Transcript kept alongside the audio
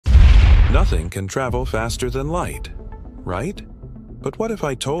Nothing can travel faster than light, right? But what if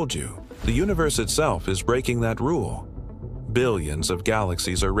I told you the universe itself is breaking that rule? Billions of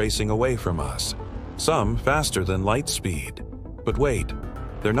galaxies are racing away from us, some faster than light speed. But wait,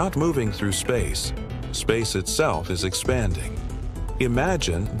 they're not moving through space. Space itself is expanding.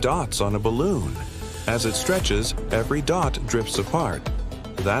 Imagine dots on a balloon. As it stretches, every dot drifts apart.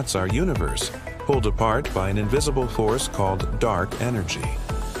 That's our universe, pulled apart by an invisible force called dark energy.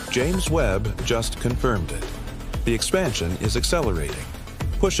 James Webb just confirmed it. The expansion is accelerating,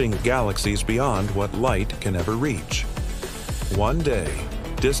 pushing galaxies beyond what light can ever reach. One day,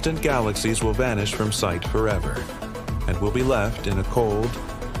 distant galaxies will vanish from sight forever, and we'll be left in a cold,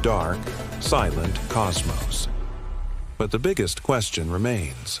 dark, silent cosmos. But the biggest question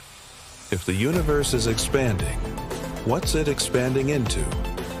remains. If the universe is expanding, what's it expanding into?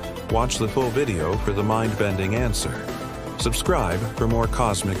 Watch the full video for the mind-bending answer. Subscribe for more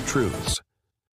cosmic truths.